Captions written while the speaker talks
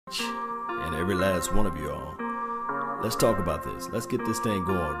and every last one of you all. Let's talk about this. Let's get this thing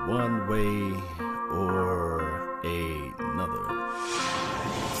going one way or another.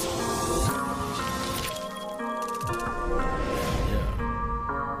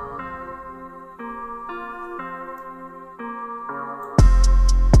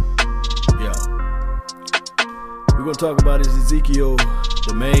 We're going to talk about is Ezekiel,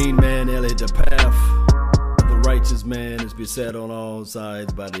 the main man, Elliott, the path of the righteous man is beset on all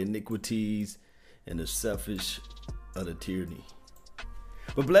sides by the iniquities and the selfish of the tyranny.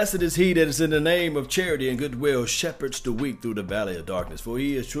 But blessed is he that is in the name of charity and goodwill shepherds the weak through the valley of darkness, for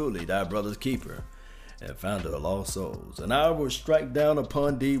he is truly thy brother's keeper and founder of lost souls. And I will strike down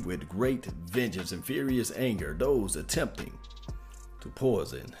upon thee with great vengeance and furious anger those attempting to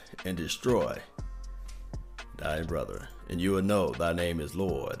poison and destroy thy brother, and you will know thy name is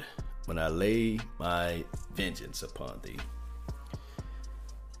Lord when I lay my vengeance upon thee.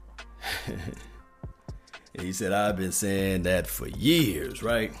 He said, I've been saying that for years,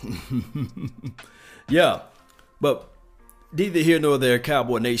 right? Yeah, but neither here nor there,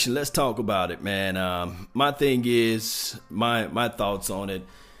 Cowboy Nation. Let's talk about it, man. My thing is, my thoughts on it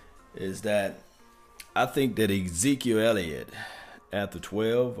is that I think that Ezekiel Elliott, after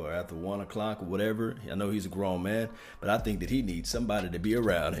 12 or after 1 o'clock or whatever, I know he's a grown man, but I think that he needs somebody to be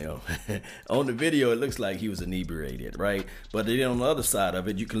around him. On the video, it looks like he was inebriated, right? But then on the other side of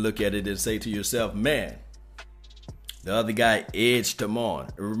it, you can look at it and say to yourself, man, the other guy edged him on.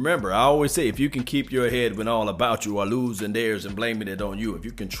 Remember, I always say, if you can keep your head when all about you are losing theirs and blaming it on you, if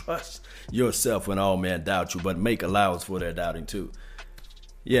you can trust yourself when all men doubt you, but make allowance for their doubting too.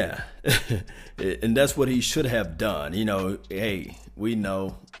 Yeah, and that's what he should have done. You know, hey, we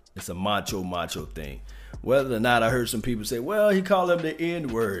know it's a macho thing. Whether or not, I heard some people say, well, he called him the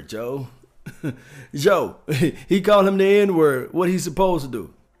N-word, Joe. Joe, he called him the N-word. What he supposed to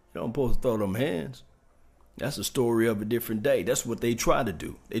do? You don't supposed to throw them hands. That's a story of a different day. That's what they try to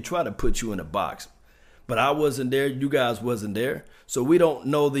do. They try to put you in a box. But I wasn't there. You guys wasn't there. So we don't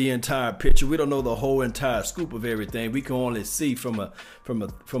know the entire picture. We don't know the whole entire scoop of everything. We can only see from a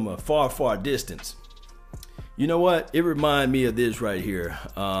far distance. You know what? It reminds me of this right here.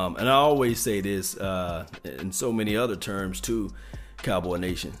 And I always say this in so many other terms too, Cowboy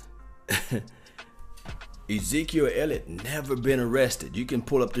Nation. Ezekiel Elliott never been arrested. You can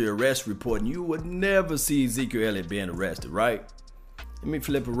pull up the arrest report and you would never see Ezekiel Elliott being arrested, right? Let me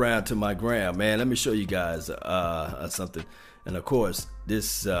flip around to my gram, man. Let me show you guys something. And of course,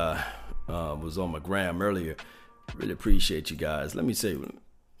 this was on my gram earlier. Really appreciate you guys. Let me see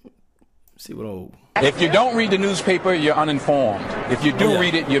what old. If you don't read the newspaper, you're uninformed. If you do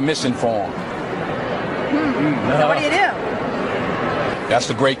read it, you're misinformed. So what do you do? That's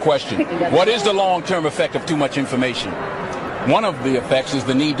a great question. What is the long-term effect of too much information? One of the effects is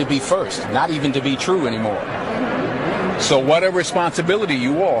the need to be first, not even to be true anymore. So what a responsibility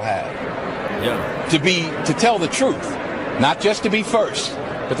you all have. Yeah. To tell the truth, not just to be first,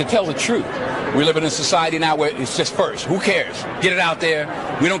 but to tell the truth. We live in a society now where it's just first. Who cares? Get it out there.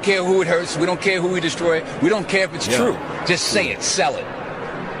 We don't care who it hurts. We don't care who we destroy. We don't care if it's true. Just say it. Sell it.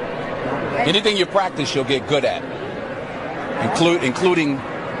 Anything you practice, you'll get good at, including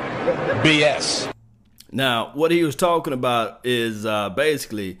BS. Now, what he was talking about is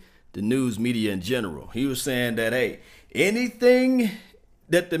basically the news media in general. He was saying that, hey, anything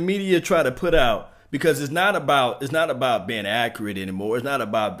that the media try to put out, because it's not about being accurate anymore. It's not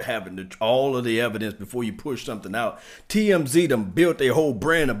about having all of the evidence before you push something out. TMZ them built their whole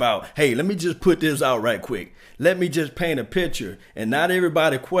brand about, hey, let me just put this out right quick. Let me just paint a picture. And not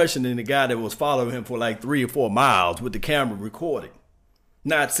everybody questioning the guy that was following him for like 3 or 4 miles with the camera recording.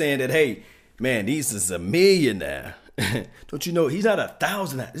 Not saying that, hey, man, this is a millionaire. Don't you know, he's not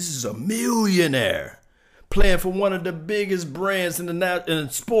 1,000. This is a millionaire playing for one of the biggest brands in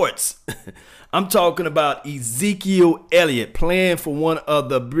sports. I'm talking about Ezekiel Elliott playing for one of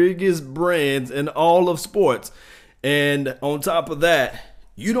the biggest brands in all of sports. And on top of that,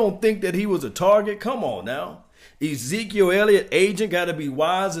 you don't think that he was a target? Come on now. Ezekiel Elliott agent got to be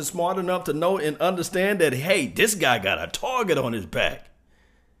wise and smart enough to know and understand that, hey, this guy got a target on his back.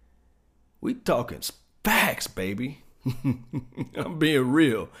 We talking facts, baby. I'm being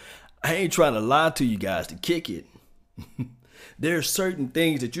real. I ain't trying to lie to you guys to kick it. There's certain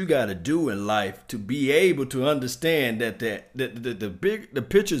things that you got to do in life to be able to understand that the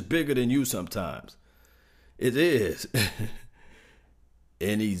picture's bigger than you sometimes. It is.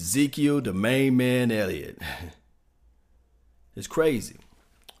 And Ezekiel, the main man, Elliott. It's crazy.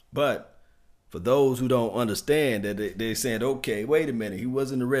 But for those who don't understand that they're saying, okay, wait a minute, he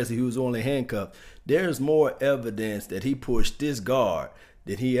wasn't arrested, he was only handcuffed. There's more evidence that he pushed this guard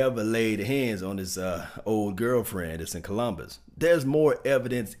than he ever laid hands on his old girlfriend that's in Columbus. There's more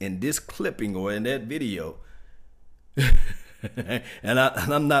evidence in this clipping or in that video. and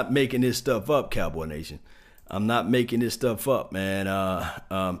I'm not making this stuff up, Cowboy Nation. I'm not making this stuff up, man.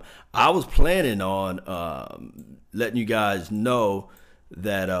 I was planning on letting you guys know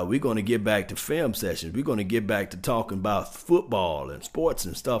that we're going to get back to film sessions. We're going to get back to talking about football and sports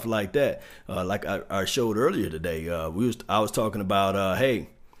and stuff like that. Like I showed earlier today, I was talking about, hey,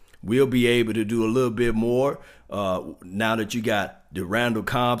 we'll be able to do a little bit more now that you got the Randall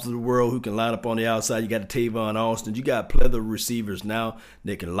Cobbs of the world who can line up on the outside. You got the Tavon Austin. You got plethora of receivers now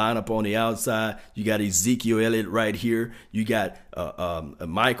that can line up on the outside. You got Ezekiel Elliott right here. You got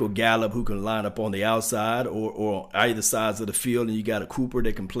Michael Gallup who can line up on the outside or either sides of the field. And you got a Cooper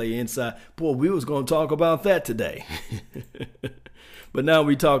that can play inside. Boy, we was going to talk about that today. But now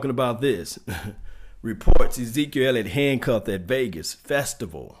we're talking about this. Reports Ezekiel Elliott handcuffed at Vegas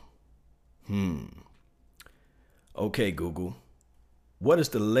festival. Okay, Google. What is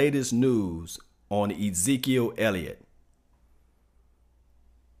the latest news on Ezekiel Elliott?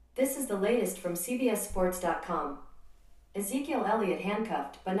 This is the latest from CBSSports.com. Ezekiel Elliott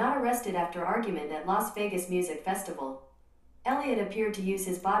handcuffed but not arrested after argument at Las Vegas Music Festival. Elliott appeared to use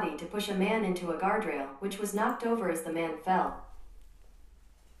his body to push a man into a guardrail, which was knocked over as the man fell.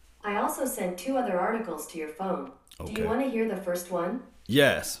 I also sent 2 other articles to your phone. Okay. Do you want to hear the first one?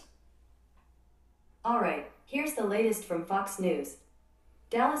 Yes. All right, here's the latest from Fox News.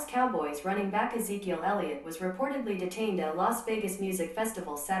 Dallas Cowboys running back Ezekiel Elliott was reportedly detained at Las Vegas Music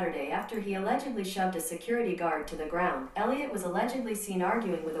Festival Saturday after he allegedly shoved a security guard to the ground. Elliott was allegedly seen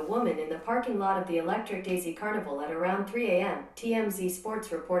arguing with a woman in the parking lot of the Electric Daisy Carnival at around 3 a.m., TMZ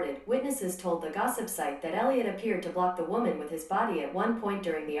Sports reported. Witnesses told the gossip site that Elliott appeared to block the woman with his body at one point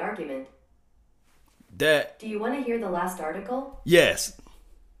during the argument. Do you want to hear the last article? Yes.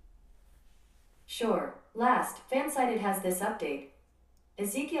 Sure. Last, Fansided has this update.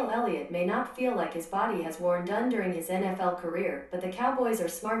 Ezekiel Elliott may not feel like his body has worn done during his NFL career, but the Cowboys are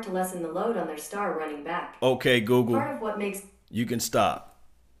smart to lessen the load on their star running back. Okay, Google. Part of what makes... You can stop.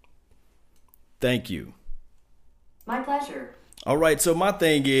 Thank you. My pleasure. All right, so my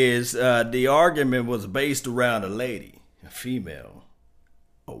thing is, the argument was based around a lady, a female,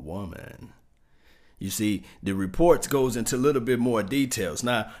 a woman. You see, the reports goes into a little bit more details.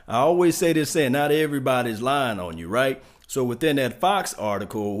 Now, I always say this saying, not everybody's lying on you, right? So within that Fox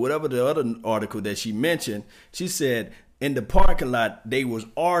article, whatever the other article that she mentioned, she said in the parking lot, they was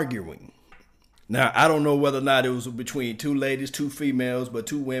arguing. Now, I don't know whether or not it was between 2 ladies, 2 females, but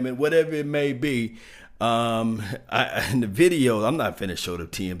 2 women, whatever it may be. In the video, I'm not finna show the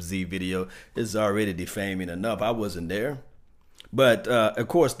TMZ video. It's already defaming enough. I wasn't there. But, of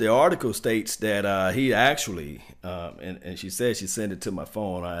course, the article states that he actually, and she said she sent it to my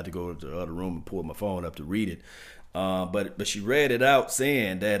phone. I had to go to the other room and pull my phone up to read it. But she read it out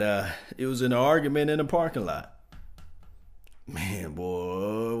saying that it was an argument in a parking lot. Man,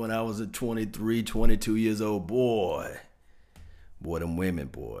 boy, when I was at 23, 22 years old, boy, them women,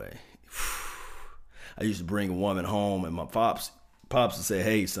 boy. I used to bring a woman home, and my pops would say,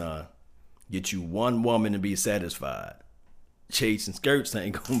 hey, son, get you one woman to be satisfied. Chasing skirts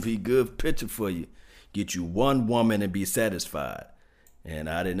ain't gonna be a good picture for you. Get you one woman and be satisfied. And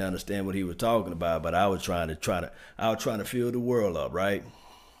I didn't understand what he was talking about, but I was trying to fill the world up, right?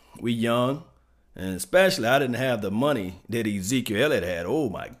 We young, and especially I didn't have the money that Ezekiel Elliott had. Oh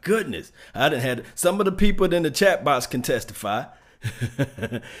my goodness. I didn't have some of the people in the chat box can testify.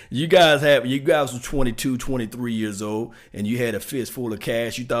 You guys were 22, 23 years old, and you had a fist full of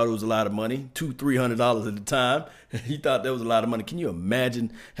cash. You thought it was a lot of money, $200-$300 at the time. You thought that was a lot of money. Can you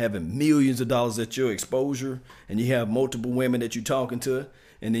imagine having millions of dollars at your exposure, and you have multiple women that you're talking to,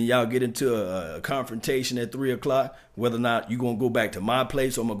 and then y'all get into a confrontation at 3 o'clock, whether or not you're going to go back to my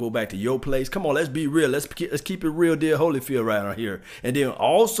place or I'm going to go back to your place? Come on, let's be real. Let's keep it real, dear Holyfield right on here. And then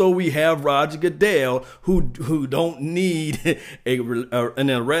also we have Roger Goodell, who don't need an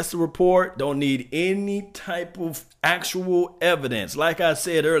arrest report, don't need any type of actual evidence. Like I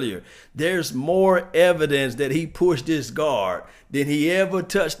said earlier, there's more evidence that he pushed this guard than he ever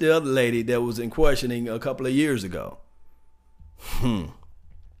touched the other lady that was in questioning a couple of years ago.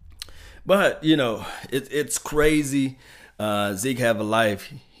 But, you know, it's crazy. Zeke have a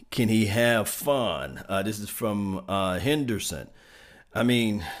life. Can he have fun? This is from Henderson. I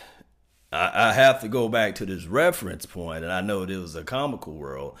mean, I have to go back to this reference point, and I know it was a comical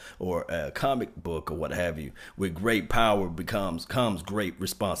world or a comic book or what have you. With great power comes great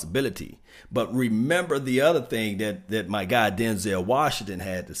responsibility. But remember the other thing that my guy Denzel Washington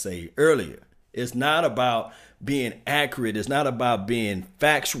had to say earlier. It's not about being accurate. It's not about being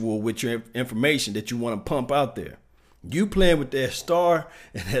factual with your information that you want to pump out there. You playing with that star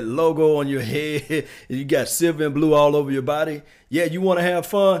and that logo on your head, and you got silver and blue all over your body. Yeah, you want to have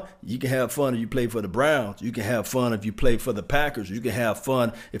fun? You can have fun if you play for the Browns. You can have fun if you play for the Packers. You can have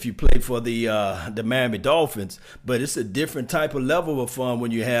fun if you play for the Miami Dolphins. But it's a different type of level of fun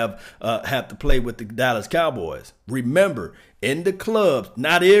when you have to play with the Dallas Cowboys. Remember, in the clubs,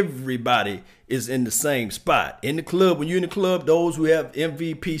 not everybody is in the same spot. In the club, when you're in the club, those who have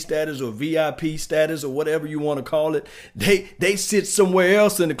MVP status or VIP status or whatever you want to call it, they sit somewhere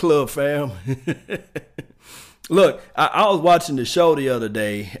else in the club, fam. Look, I was watching the show the other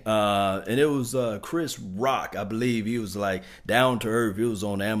day, and it was Chris Rock, I believe. He was like Down to Earth. It was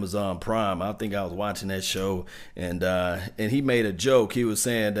on Amazon Prime. I think I was watching that show, and he made a joke. He was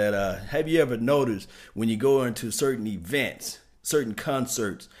saying that, have you ever noticed when you go into certain events, certain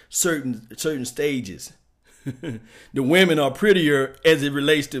concerts, certain stages, the women are prettier as it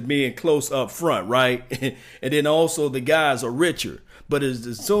relates to being close up front, right? And then also the guys are richer. But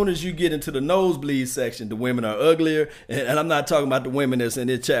as soon as you get into the nosebleed section, the women are uglier. And I'm not talking about the women that's in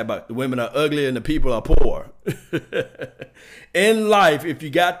this chat, but the women are uglier and the people are poor. In life, if you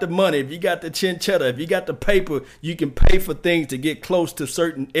got the money, if you got the chinchetta, if you got the paper, you can pay for things to get close to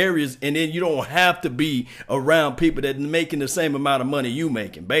certain areas. And then you don't have to be around people that are making the same amount of money you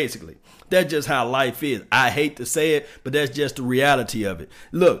making, basically. That's just how life is. I hate to say it, but that's just the reality of it.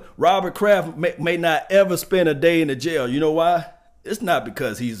 Look, Robert Kraft may not ever spend a day in the jail. You know why? It's not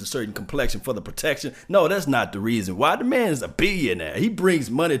because he's a certain complexion for the protection. No, that's not the reason why. The man is a billionaire. He brings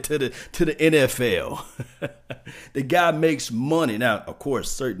money to the NFL. The guy makes money. Now, of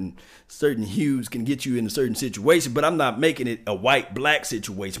course, certain hues can get you in a certain situation, but I'm not making it a white-black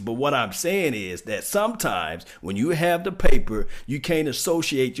situation. But what I'm saying is that sometimes when you have the paper, you can't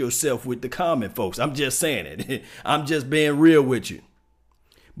associate yourself with the common folks. I'm just saying it. I'm just being real with you.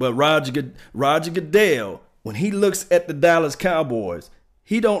 But Roger Goodell, when he looks at the Dallas Cowboys,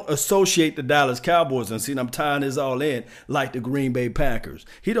 he don't associate the Dallas Cowboys, and see, I'm tying this all in, like the Green Bay Packers.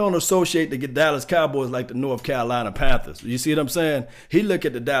 He don't associate the Dallas Cowboys like the North Carolina Panthers. You see what I'm saying? He look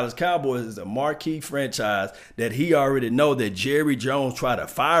at the Dallas Cowboys as a marquee franchise that he already know that Jerry Jones try to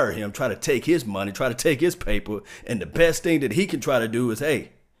fire him, try to take his money, try to take his paper, and the best thing that he can try to do is,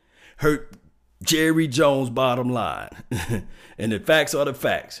 hey, hurt Jerry Jones' bottom line. And the facts are the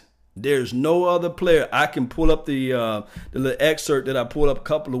facts. There's no other player. I can pull up the little excerpt that I pulled up a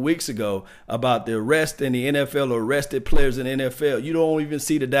couple of weeks ago about the arrest in the NFL, or arrested players in the NFL. You don't even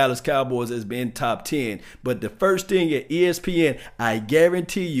see the Dallas Cowboys as being top 10. But the first thing at ESPN, I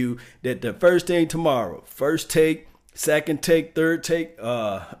guarantee you that the first thing tomorrow, first take, second take, third take,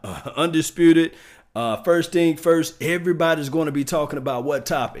 undisputed, first thing first, everybody's going to be talking about what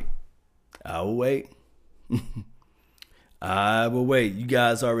topic? I'll wait. I will wait. You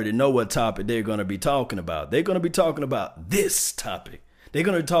guys already know what topic they're going to be talking about. They're going to be talking about this topic. They're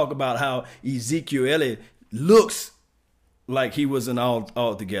going to talk about how Ezekiel Elliott looks like he wasn't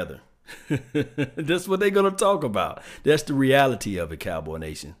all together. That's what they're going to talk about. That's the reality of it, Cowboy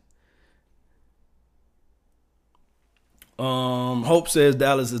Nation. Hope says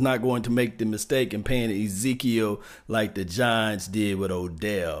Dallas is not going to make the mistake in paying Ezekiel like the Giants did with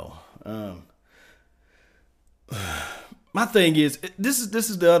Odell. My thing is, this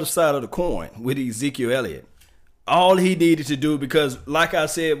is the other side of the coin with Ezekiel Elliott. All he needed to do, because like I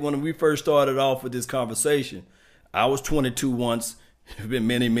said when we first started off with this conversation, I was 22 once. It's been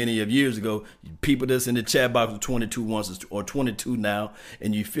many, many of years ago. People that's in the chat box were 22 once or 22 now,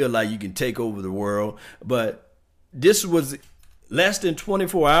 and you feel like you can take over the world. But this was less than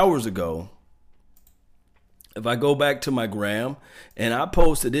 24 hours ago. If I go back to my gram, and I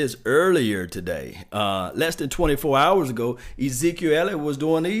posted this earlier today, less than 24 hours ago, Ezekiel Elliott was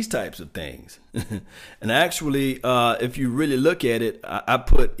doing these types of things. And actually, if you really look at it, I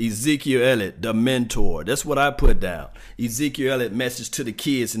put Ezekiel Elliott, the mentor. That's what I put down. Ezekiel Elliott message to the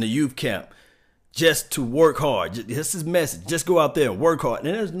kids in the youth camp, just to work hard. That's his message. Just go out there and work hard.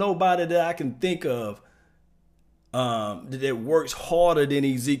 And there's nobody that I can think of that works harder than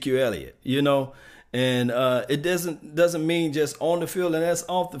Ezekiel Elliott, you know. And it doesn't mean just on the field, and that's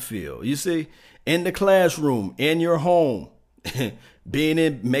off the field. You see, in the classroom, in your home,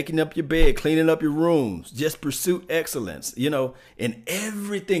 making up your bed, cleaning up your rooms, just pursue excellence, you know, in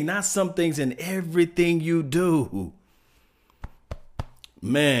everything, not some things, in everything you do.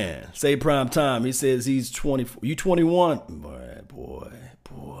 Man, say prime time. He says he's 24. You 21? Boy,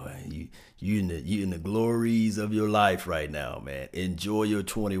 you in the glories of your life right now, man. Enjoy your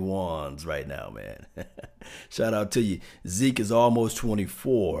 21s right now, man. Shout out to you. Zeke is almost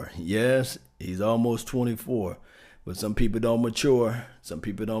 24. Yes, He's almost 24. But some people don't mature. Some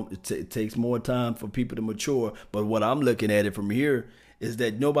people don't. It takes more time for people to mature. But what I'm looking at it from here is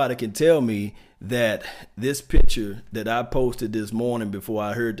that nobody can tell me that this picture that I posted this morning before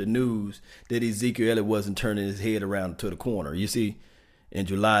I heard the news, that Ezekiel Elliott wasn't turning his head around to the corner. You see, in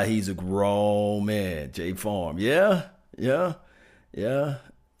July, he's a grown man. J Farm. Yeah.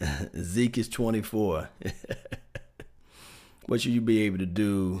 Zeke is 24. What should you be able to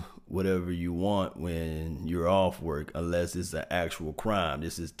do whatever you want when you're off work, unless it's an actual crime?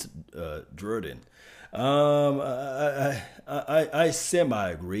 This is Jordan. I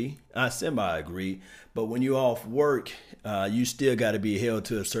semi-agree. But when you're off work, you still got to be held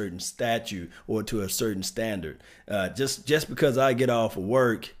to a certain statute or to a certain standard. Just because I get off of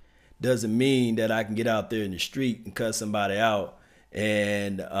work doesn't mean that I can get out there in the street and cut somebody out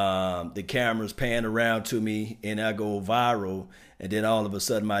and the camera's pan around to me and I go viral, and then all of a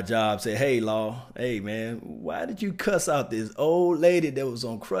sudden my job say, hey, Law, hey, man, why did you cuss out this old lady that was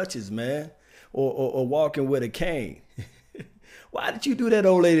on crutches, man? Or walking with a cane. Why did you do that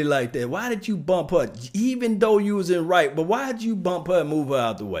old lady like that? Why did you bump her? Even though you was in right, but why did you bump her and move her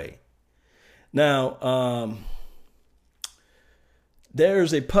out the way? Now,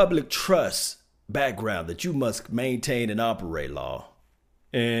 there's a public trust background that you must maintain and operate, Law.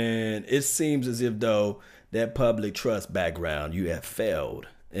 And it seems as if though that public trust background, you have failed.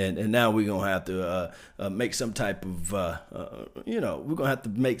 And now we're gonna have to make some type of we're gonna have to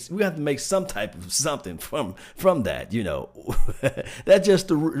make some type of something from that. That's just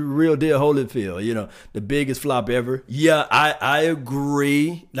the real deal Holyfield. The biggest flop ever. Yeah, I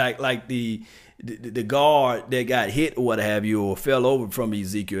agree. Like the guard that got hit or what have you or fell over from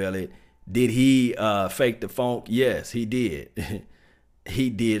Ezekiel Elliott. Did he fake the funk? Yes, he did. He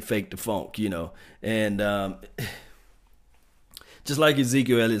did fake the funk. And. Just like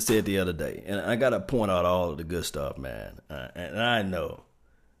Ezekiel Elliott said the other day, and I got to point out all of the good stuff, man. And I know,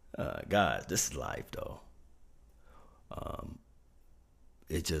 guys, this is life, though.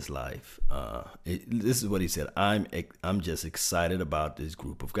 It's just life. This is what he said. I'm just excited about this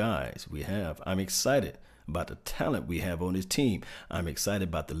group of guys we have. I'm excited about the talent we have on this team. I'm excited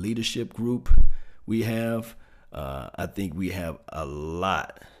about the leadership group we have. I think we have a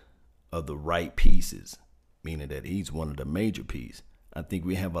lot of the right pieces, meaning that he's one of the major pieces. I think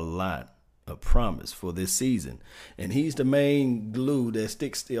we have a lot of promise for this season. And he's the main glue that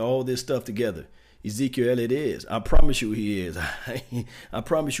sticks all this stuff together. Ezekiel Elliott is. I promise you he is. I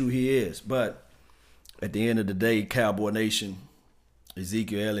promise you he is. But at the end of the day, Cowboy Nation,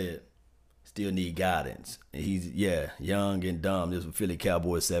 Ezekiel Elliott still need guidance. And he's, young and dumb. This was Philly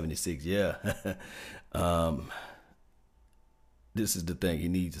Cowboys 76. Yeah. This is the thing. He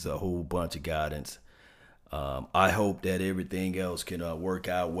needs a whole bunch of guidance. I hope that everything else can work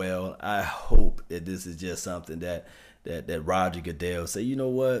out well. I hope that this is just something that Roger Goodell say, you know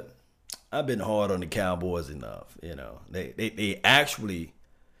what? I've been hard on the Cowboys enough. They actually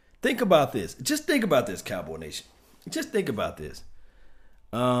think about this. Just think about this, Cowboy Nation. Just think about this.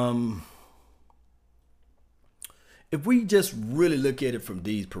 If we just really look at it from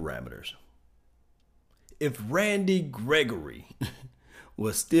these parameters, if Randy Gregory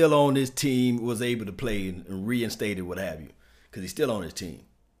was still on this team, was able to play and reinstated, what have you, because he's still on his team.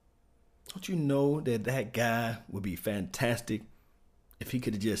 Don't you know that guy would be fantastic if he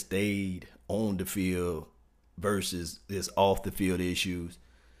could have just stayed on the field versus this off the field issues?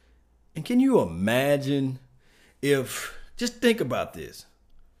 And can you imagine if, just think about this,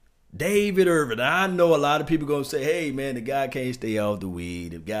 David Irvin. I know a lot of people going to say, hey, man, the guy can't stay off the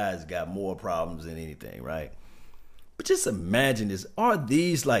weed. The guy's got more problems than anything, right? But just imagine this. Are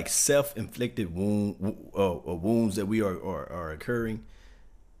these like self-inflicted wounds that we are occurring?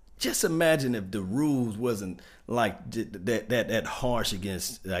 Just imagine if the rules wasn't like that harsh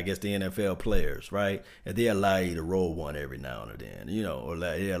against, I guess, the NFL players, right? And they allow you to roll one every now and then, or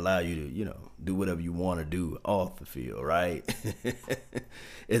they allow you to, do whatever you want to do off the field, right?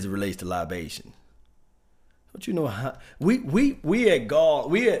 As it relates to libation. Don't you know how we at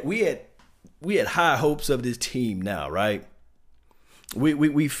God, we had high hopes of this team now, right?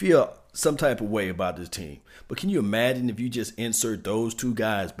 We feel some type of way about this team. But can you imagine if you just insert those two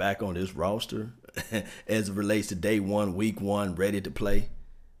guys back on this roster as it relates to day one, week one, ready to play?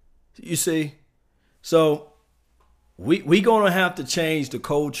 You see? So we going to have to change the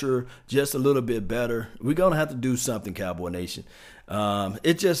culture just a little bit better. We're going to have to do something, Cowboy Nation.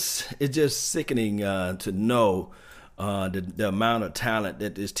 It's just sickening to know the amount of talent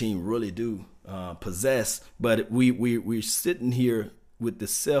that this team really do possess. But we're sitting here with the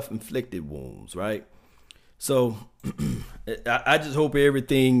self-inflicted wounds, right? So I just hope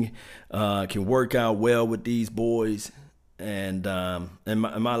everything can work out well with these boys. And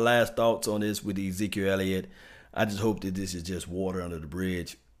my last thoughts on this with Ezekiel Elliott, I just hope that this is just water under the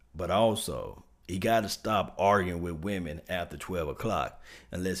bridge. But also, he got to stop arguing with women after 12 o'clock,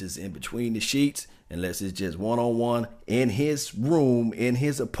 unless it's in between the sheets, unless it's just one-on-one in his room, in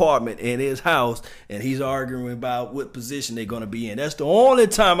his apartment, in his house, and he's arguing about what position they're going to be in. That's the only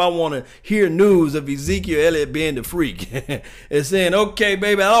time I want to hear news of Ezekiel Elliott being the freak. And saying, okay,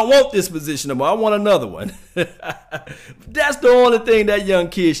 baby, I don't want this position no more. I want another one. That's the only thing that young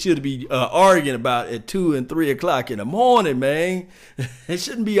kid should be arguing about at 2 and 3 o'clock in the morning, man. It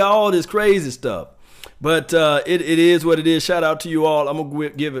shouldn't be all this crazy stuff. But it is what it is. Shout out to you all. I'm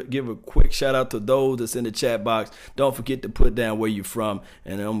going to give a quick shout out to those that's in the chat box. Don't forget to put down where you're from.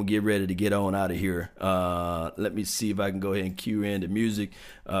 And I'm going to get ready to get on out of here. Let me see if I can go ahead and cue in the music.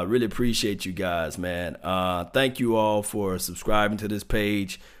 Really appreciate you guys, man. Thank you all for subscribing to this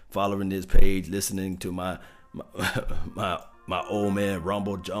page, following this page, listening to my old man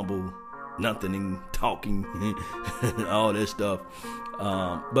rumble, jumble, nothing, talking, all this stuff.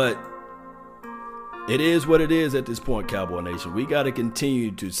 But it is what it is at this point, Cowboy Nation. We got to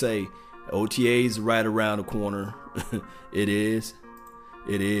continue to say OTA's right around the corner. It is.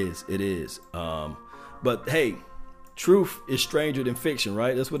 But hey, truth is stranger than fiction,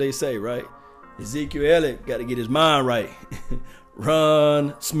 right? That's what they say, right? Ezekiel Elliott got to get his mind right.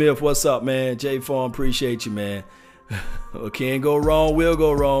 Ron Smith, what's up, man? Jay Farm, appreciate you, man. Can't go wrong, will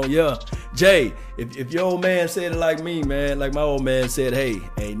go wrong. Yeah. Jay, if your old man said it like me, man, like my old man said, hey,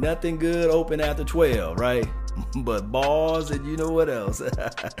 ain't nothing good open after 12, right? But bars and you know what else.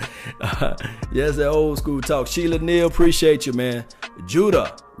 Yes, that old school talk. Sheila Neal, appreciate you, man.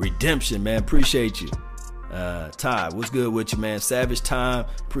 Judah, Redemption, man, appreciate you. Ty, what's good with you, man? Savage Time,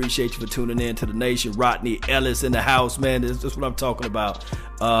 appreciate you for tuning in to the nation. Rodney Ellis in the house, man. This is what I'm talking about.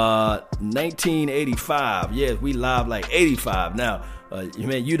 1985. Yes, we live like 85 now.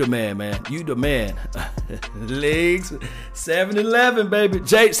 Man, you the man, man. You the man. Legs 7-11, baby.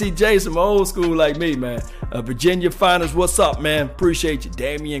 Jay, some old school like me, man. Virginia Finals, what's up, man? Appreciate you.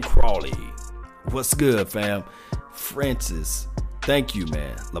 Damian Crawley, what's good, fam? Francis, thank you,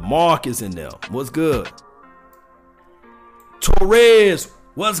 man. Lamarck is in there. What's good? Torres,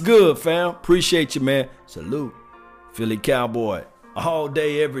 what's good, fam? Appreciate you, man. Salute. Philly Cowboy. All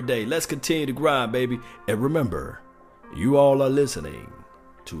day, every day. Let's continue to grind, baby. And remember, you all are listening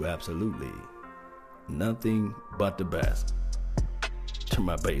to absolutely nothing but the best. Turn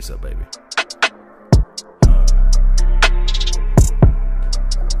my bass up, baby.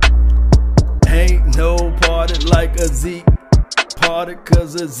 Ain't no party like a Zeke party,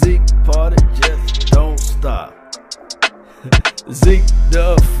 cause a Zeke party just don't stop. Zeke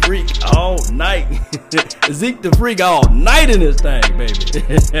the freak all night. Zeke the freak all night in this thing, baby.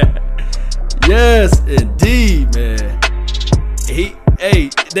 Yes, indeed, man. Hey,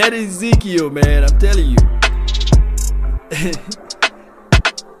 that is Ezekiel, man. I'm telling you.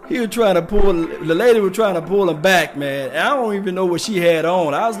 He was trying to pull, the lady was trying to pull him back, man. And I don't even know what she had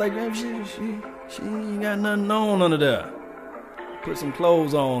on. I was like, man, she ain't got nothing on under there. Put some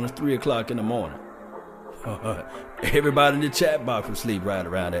clothes on. It's 3 o'clock in the morning. Everybody in the chat box was asleep right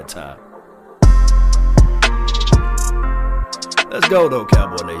around that time. Let's go, though,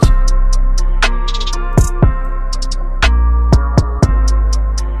 Cowboy Nation.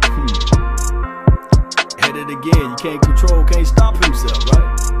 Hit it again. You can't control, can't stop himself,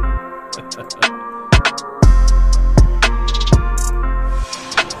 right?